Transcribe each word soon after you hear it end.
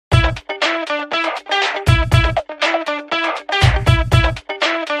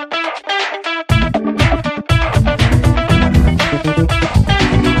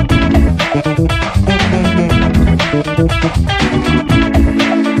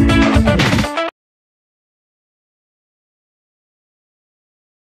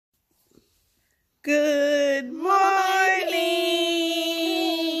Good morning.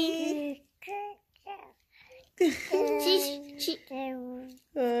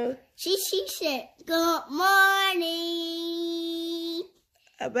 She said, good morning.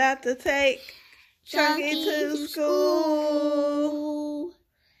 About to take Chunky to school.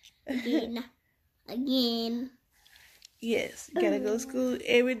 Again. Yes, you gotta go to school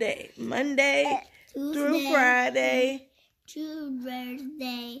every day. Monday through Friday. To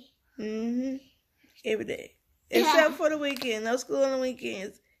Thursday. Every day. Except for the weekend. No school on the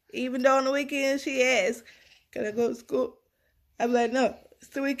weekends. Even though on the weekends she asks, can I go to school? I'm like, no, it's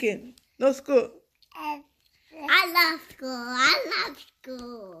the weekend. No school. I love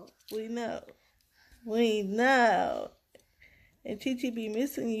school. We know. And Chi be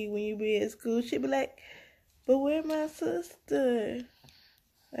missing you when you be at school. She be like, but where my sister?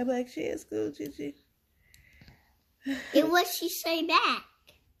 I be like, she at school, Chi. And what she say back?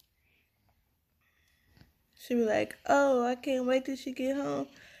 She be like, oh, I can't wait till she get home.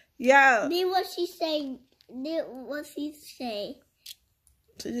 Y'all. Then what she say?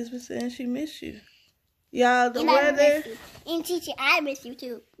 She just been saying she miss you. Y'all, the and weather. And teacher, I miss you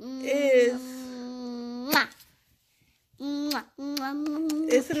too. It's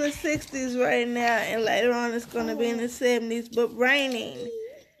in the 60s right now, and later on it's going to be in the 70s, but raining.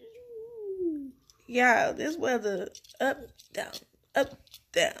 Y'all, this weather, up, down.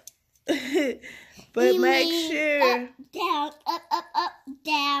 But make sure. Up,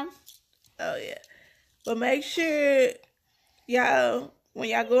 down. Oh, yeah. But make sure, y'all, when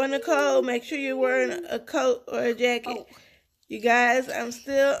y'all go in the cold, make sure you're wearing a coat or a jacket. Oh. You guys, I'm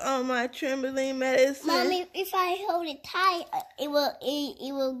still on my trembling medicine. Mommy, if I hold it tight, it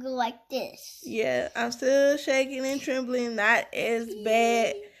will go like this. Yeah, I'm still shaking and trembling, not as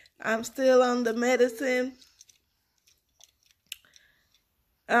bad. I'm still on the medicine.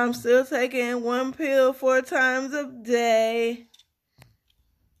 I'm still taking 1 pill 4 times a day.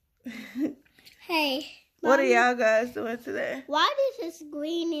 Hey. What Mommy, are y'all guys doing today? Why is this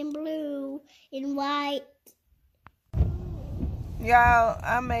green and blue and white? Y'all,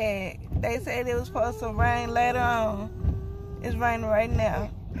 I'm mad. They said it was supposed to rain later on. It's raining right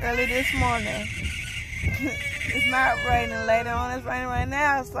now. Early this morning. It's not raining later on. It's raining right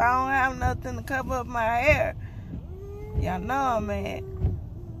now, so I don't have nothing to cover up my hair. Y'all know I'm mad.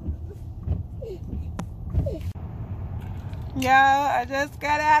 Y'all, I just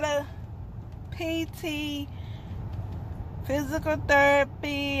got out of PT, physical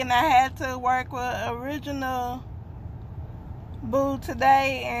therapy, and I had to work with Original Boo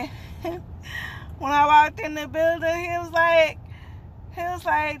today. And when I walked in the building, he was like,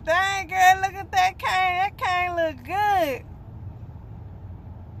 dang girl, look at that cane. That cane look good.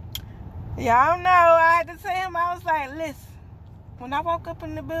 Y'all know, I had to tell him, I was like, listen, when I walk up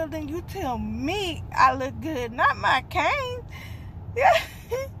in the building, you tell me I look good, not my cane.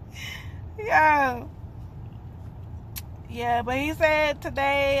 Yeah, but he said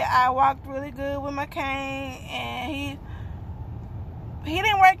today I walked really good with my cane, and he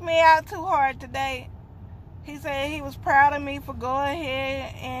didn't work me out too hard today. He said he was proud of me for going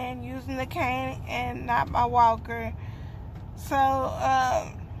ahead and using the cane and not my walker. So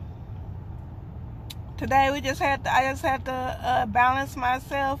today I just had to balance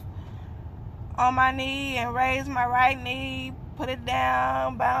myself on my knee and raise my right knee, put it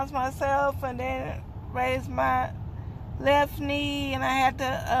down, balance myself, and then raise my left knee. And I had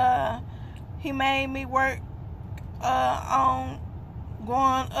to, he made me work on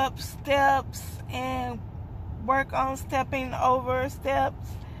going up steps and work on stepping over steps.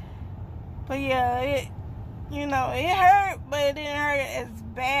 But yeah, it hurt, but it didn't hurt as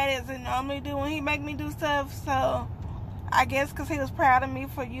bad as it normally do when he make me do stuff. So I guess because he was proud of me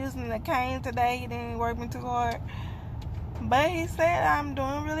for using the cane today, he didn't work me too hard. But he said I'm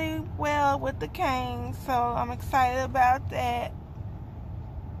doing really well with the cane, so I'm excited about that.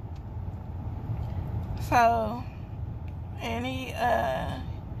 So, and he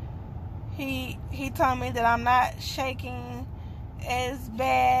told me that I'm not shaking as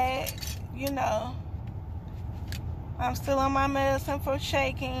bad, I'm still on my medicine for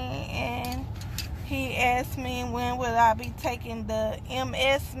shaking, and he asked me when will I be taking the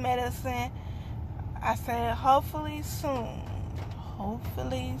MS medicine. I said, hopefully soon.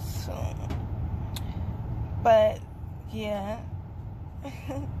 But, yeah.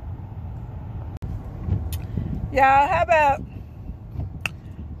 Y'all, how about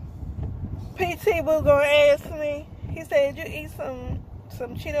PT Boo gonna ask me, he said, did you eat some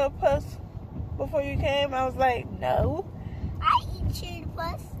Cheeto Puffs before you came? I was like, no. I eat Cheeto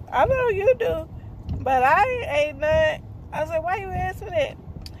Puffs. I know you do, but I ain't ate none. I was like, why you asking me that?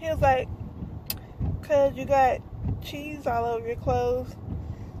 He was like, because you got cheese all over your clothes.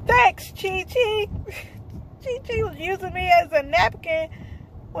 Thanks, Chi-Chi. Chi-Chi was using me as a napkin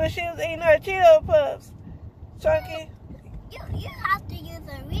when she was eating her Cheeto Puffs. Chunky. You have to use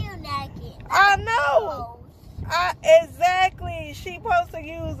a real napkin. I know. Exactly. She supposed to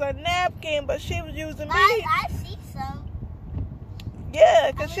use a napkin, but she was using me. I see some.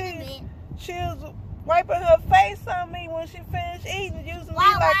 Yeah, because she was wiping her face on me when she finished eating, using me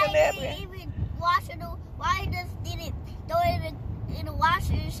like a napkin. Why didn't even wash it? Why just didn't throw it in the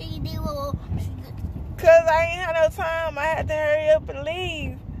washer and she did what? Because I ain't had no time. I had to hurry up and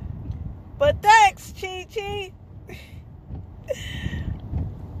leave. But thanks, Chi-Chi.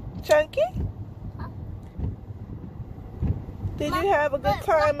 Chunky? Huh? Did you have a good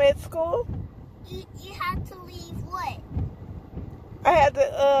time at school? You had to leave what? I had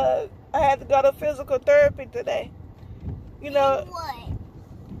to go to physical therapy today. You know. What?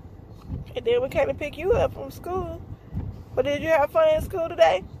 And then we came to pick you up from school. But did you have fun in school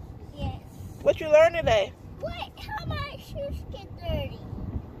today? Yes. What you learned today? Wait, how my shoes get dirty?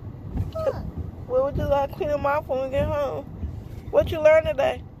 Look. What would you like to clean them off when we get home? What you learned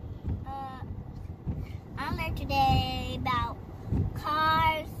today? I learned today about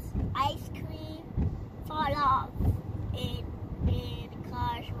cars, ice cream, fall off, and the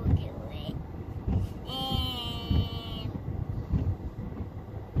cars will get wet. And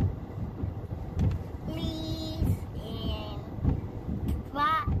leaves and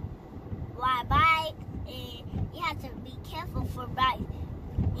ride bikes, and you have to be careful for bikes.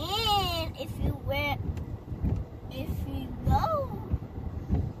 And if you go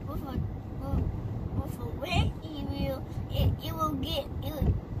with a wet,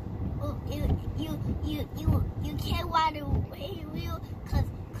 you can't ride the wheel cause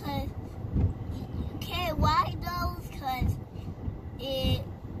you can't ride those cause it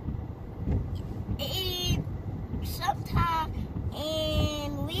sometimes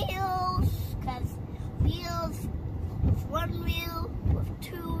in wheels cause wheels with one wheel with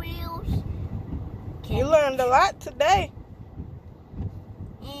two wheels. You learned a lot today.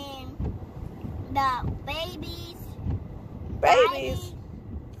 And the babies.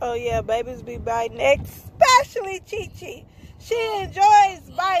 Oh yeah, babies be biting, especially Chi-Chi. She enjoys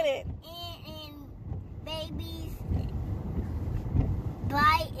biting. And babies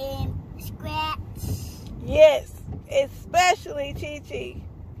bite and scratch. Yes, especially Chi-Chi.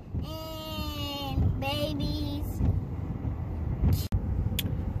 And babies.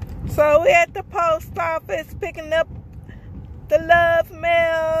 So we're at the post office picking up the love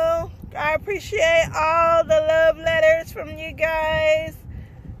mail. I appreciate all the love letters from you guys.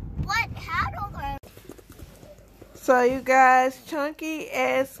 What? How do I? So you guys, Chunky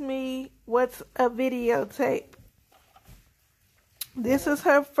asked me what's a videotape. This is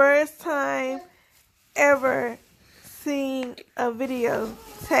her first time ever seeing a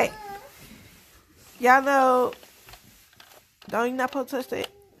videotape. Y'all know, don't you not supposed to touch that?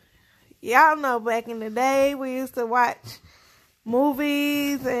 Y'all know back in the day we used to watch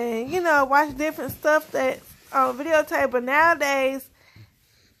movies and, you know, watch different stuff that's on videotape. But nowadays,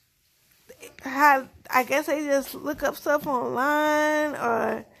 I guess they just look up stuff online,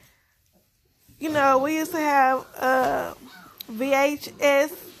 or, you know, we used to have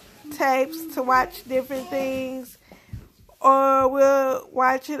VHS tapes to watch different things, or we'll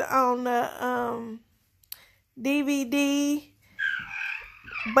watch it on the DVD.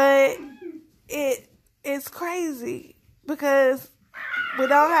 But it's crazy because we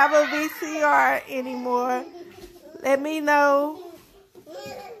don't have a VCR anymore. Let me know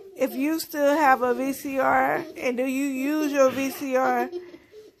if you still have a VCR, and do you use your VCR?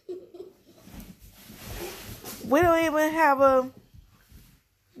 We don't even have a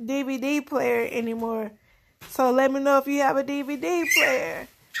DVD player anymore. So let me know if you have a DVD player.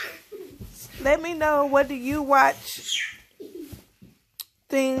 Let me know, what do you watch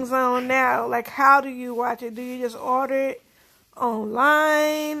things on now? Like, how do you watch it? Do you just order it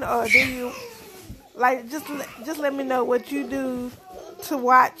online, or do you, like, just let me know what you do to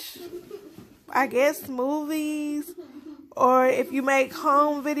watch, I guess, movies, or if you make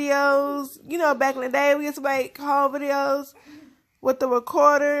home videos. You know, back in the day we used to make home videos with the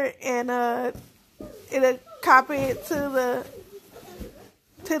recorder, and it'll copy it to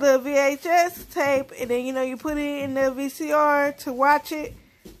the VHS tape, and then, you know, you put it in the VCR to watch it.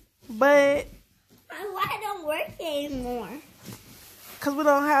 But why don't work anymore? Because we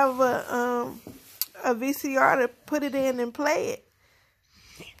don't have a VCR to put it in and play it.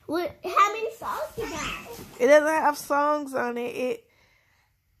 How many songs you got? It doesn't have songs on it.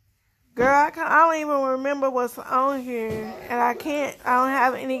 Girl, I don't even remember what's on here. And I don't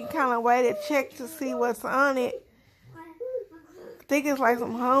have any kind of way to check to see what's on it. I think it's like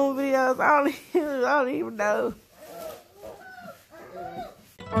some home videos. I don't even know.